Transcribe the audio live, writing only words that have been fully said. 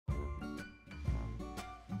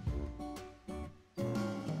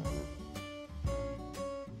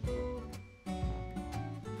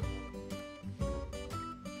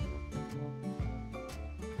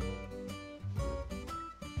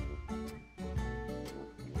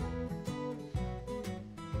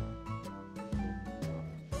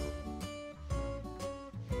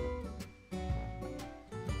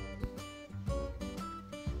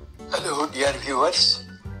Hello dear viewers,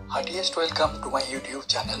 heartiest welcome to my YouTube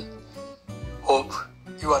channel. Hope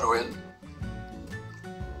you are well.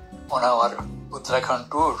 On our Uttarakhand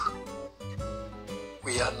tour,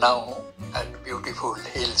 we are now at beautiful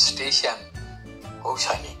hill station,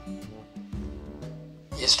 Kausani.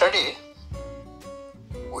 Yesterday,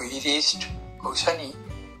 we reached Kausani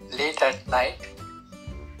late at night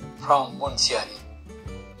from Munsiari.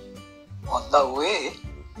 On the way,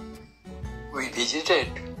 we visited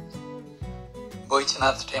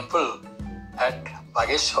Boichnath temple at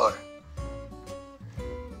Bageshwar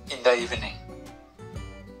in the evening.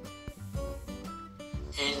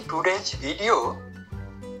 In today's video,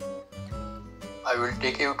 I will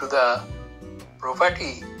take you to the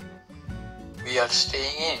property we are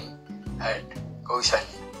staying in at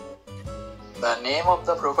Kausani. The name of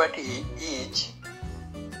the property is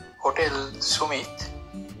Hotel Sumit,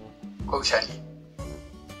 Kausani.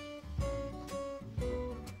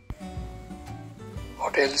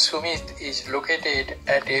 Hotel Sumit is located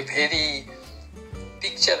at a very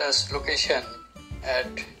picturesque location at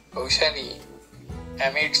Kausani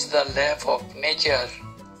amidst the lap of nature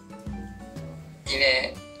in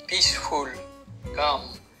a peaceful, calm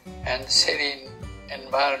and serene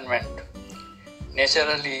environment,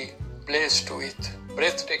 naturally blessed with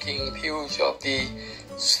breathtaking views of the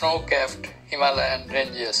snow-capped Himalayan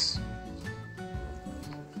ranges.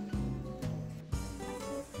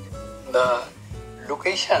 The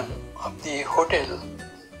location of the hotel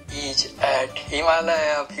is at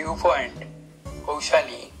Himalaya Viewpoint,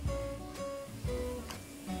 Kausani.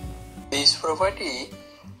 This property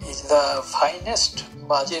is the finest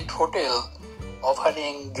budget hotel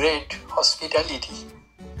offering great hospitality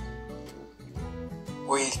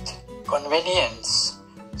with convenience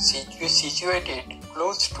situated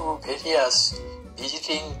close to various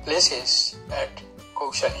visiting places at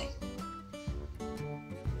Kausani.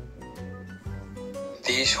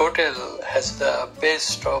 This hotel has the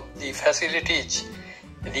best of the facilities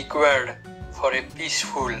required for a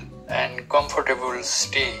peaceful and comfortable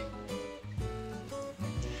stay.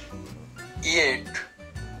 Yet,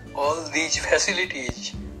 all these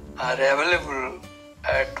facilities are available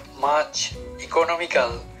at much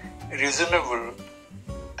economical, reasonable,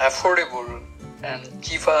 affordable and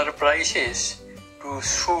cheaper prices to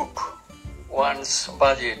suit one's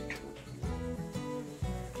budget.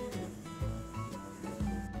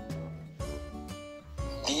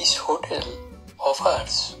 This hotel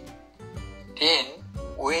offers 10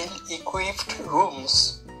 well-equipped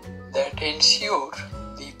rooms that ensure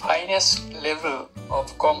the finest level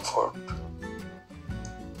of comfort.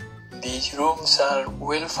 These rooms are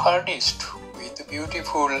well furnished with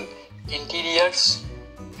beautiful interiors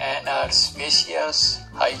and are spacious,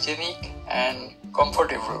 hygienic and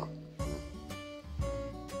comfortable.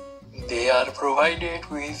 They are provided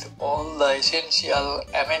with all the essential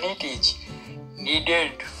amenities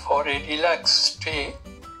needed for a relaxed stay.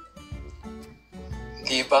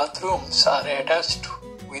 The bathrooms are attached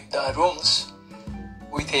with the rooms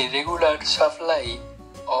with a regular supply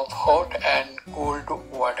of hot and cold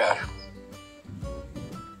water.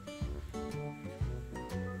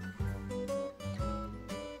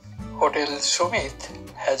 Hotel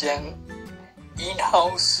Sumit has an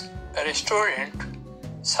in-house restaurant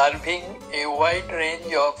serving a wide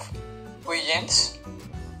range of cuisines.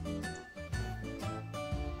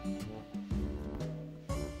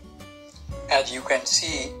 As you can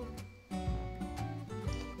see,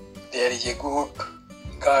 there is a good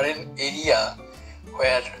garden area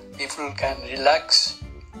where people can relax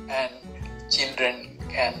and children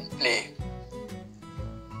can play.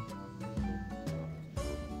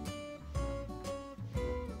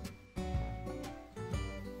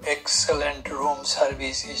 Excellent room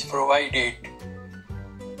service is provided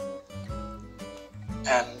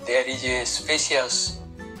and there is a spacious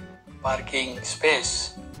parking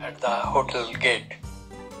space at the hotel gate.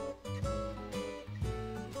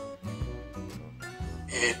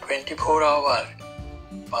 A 24-hour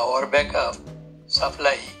power backup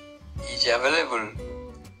supply is available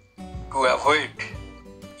to avoid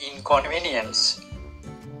inconvenience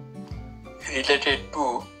related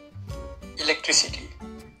to electricity.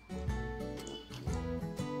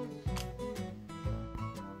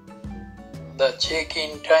 The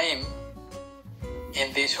check-in time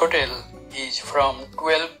in this hotel is from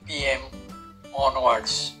 12 p.m.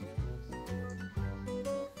 onwards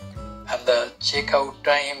and the checkout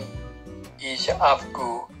time is up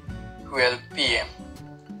to 12 p.m.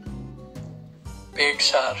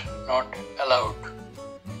 Pets are not allowed.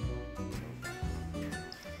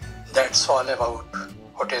 That's all about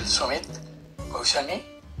Hotel Sumit, Kausani.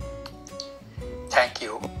 Thank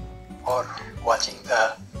you for watching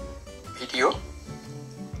the video.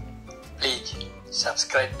 Please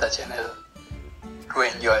subscribe the channel to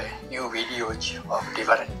enjoy new videos of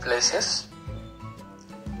different places.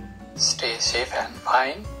 Stay safe and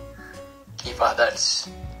fine. Keep others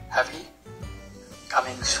happy.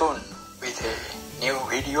 Coming soon with a new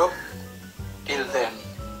video. Till then,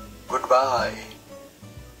 goodbye.